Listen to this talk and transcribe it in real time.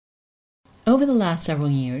Over the last several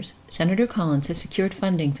years, Senator Collins has secured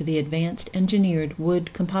funding for the Advanced Engineered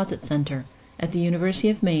Wood Composite Center at the University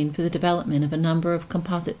of Maine for the development of a number of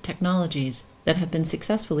composite technologies that have been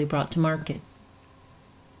successfully brought to market.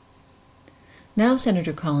 Now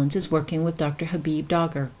Senator Collins is working with Dr. Habib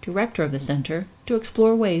Dagher, director of the center, to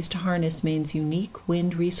explore ways to harness Maine's unique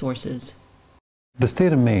wind resources. The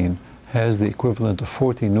state of Maine has the equivalent of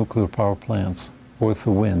 40 nuclear power plants worth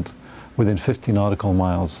of wind within 50 nautical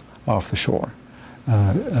miles off the shore.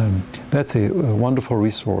 That's a wonderful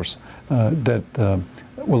resource that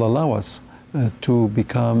will allow us to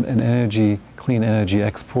become an clean energy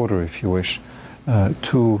exporter, if you wish,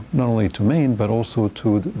 to not only to Maine, but also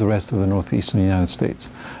to the rest of the northeastern United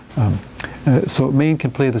States. So Maine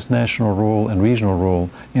can play this national role and regional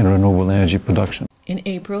role in renewable energy production. In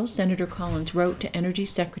April, Senator Collins wrote to Energy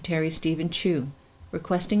Secretary Stephen Chu,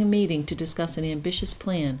 requesting a meeting to discuss an ambitious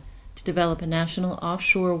plan to develop a national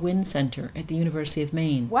offshore wind center at the University of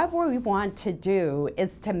Maine. What we want to do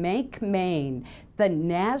is to make Maine the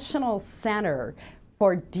national center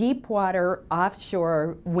for deepwater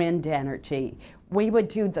offshore wind energy. We would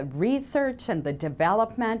do the research and the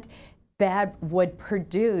development that would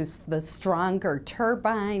produce the stronger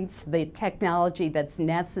turbines, the technology that's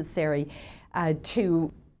necessary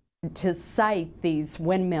to site these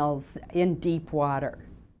windmills in deep water.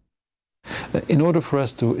 In order for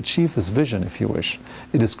us to achieve this vision, if you wish,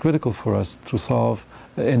 it is critical for us to solve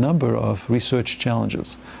a number of research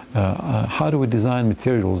challenges. How do we design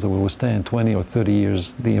materials that will withstand 20 or 30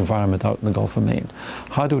 years the environment out in the Gulf of Maine?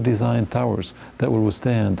 How do we design towers that will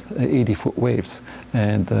withstand 80-foot waves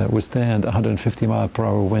and withstand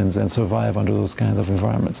 150-mile-per-hour winds and survive under those kinds of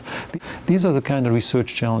environments? These are the kind of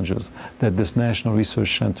research challenges that this National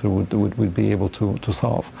Research Center would be able to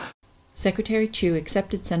solve. Secretary Chu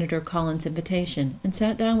accepted Senator Collins' invitation and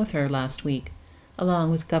sat down with her last week,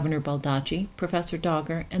 along with Governor Baldacci, Professor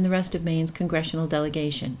Dagher, and the rest of Maine's congressional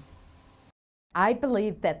delegation. I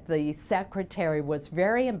believe that the Secretary was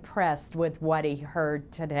very impressed with what he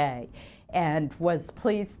heard today and was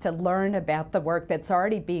pleased to learn about the work that's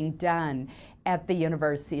already being done at the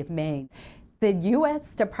University of Maine. The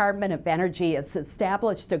U.S. Department of Energy has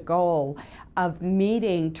established a goal of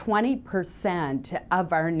meeting 20%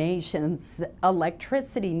 of our nation's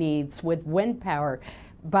electricity needs with wind power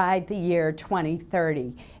by the year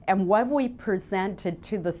 2030. And what we presented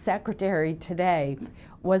to the Secretary today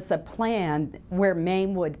was a plan where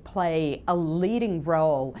Maine would play a leading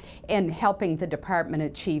role in helping the department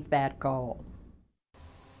achieve that goal.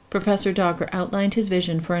 Professor Dagher outlined his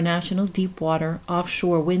vision for a national deepwater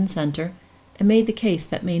offshore wind center and made the case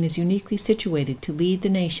that Maine is uniquely situated to lead the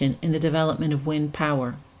nation in the development of wind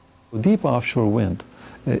power. Deep offshore wind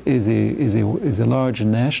is a large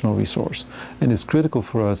national resource, and it's critical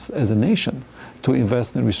for us as a nation to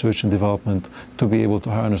invest in research and development to be able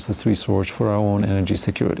to harness this resource for our own energy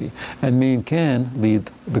security. And Maine can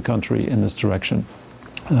lead the country in this direction.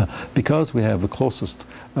 Because we have the closest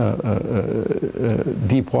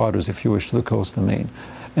deep waters, if you wish, to the coast of Maine,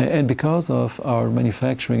 and because of our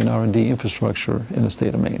manufacturing and R&D infrastructure in the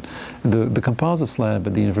state of Maine. The Composites Lab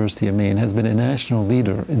at the University of Maine has been a national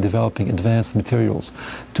leader in developing advanced materials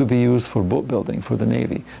to be used for boat building for the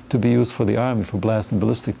Navy, to be used for the Army for blast and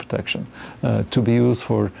ballistic protection, to be used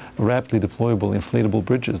for rapidly deployable inflatable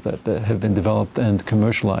bridges that have been developed and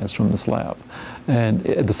commercialized from this lab. And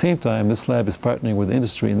at the same time, this lab is partnering with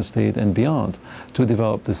industry in the state and beyond to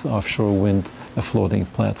develop this offshore wind floating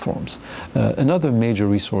platforms. Another major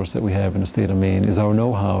resource that we have in the state of Maine is our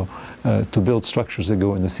know-how to build structures that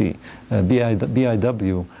go in the sea.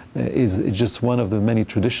 BIW is just one of the many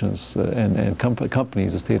traditions and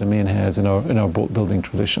companies the state of Maine has in our boat building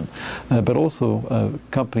tradition. But also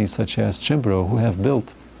companies such as Chimbro, who have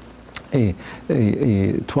built a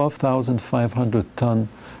 12,500-ton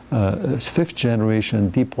fifth-generation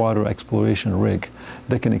deep-water exploration rig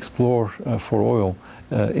that can explore for oil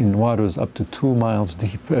in waters up to 2 miles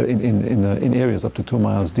deep, in areas up to 2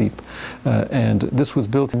 miles deep. And this was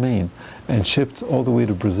built in Maine and shipped all the way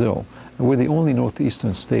to Brazil. We're the only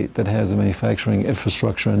northeastern state that has a manufacturing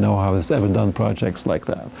infrastructure and know-how that's ever done projects like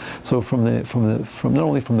that. So from not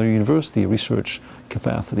only from the university research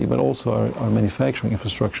capacity, but also our manufacturing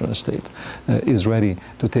infrastructure in the state is ready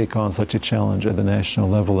to take on such a challenge at the national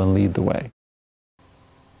level and lead the way.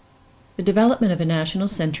 The development of a national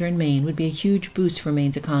center in Maine would be a huge boost for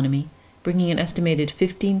Maine's economy, bringing an estimated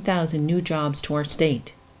 15,000 new jobs to our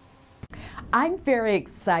state. I'm very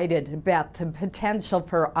excited about the potential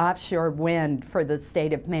for offshore wind for the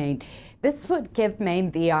state of Maine. This would give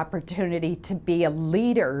Maine the opportunity to be a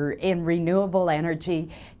leader in renewable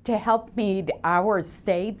energy to help meet our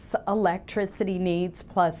state's electricity needs,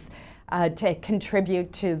 plus to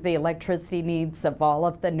contribute to the electricity needs of all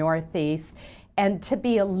of the Northeast, and to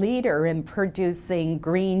be a leader in producing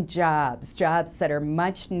green jobs, jobs that are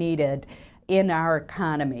much needed in our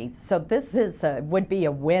economy. So this would be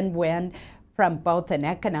a win-win from both an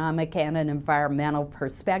economic and an environmental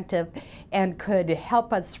perspective, and could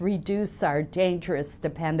help us reduce our dangerous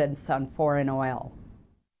dependence on foreign oil.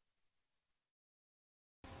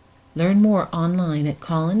 Learn more online at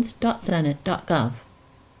collins.senate.gov.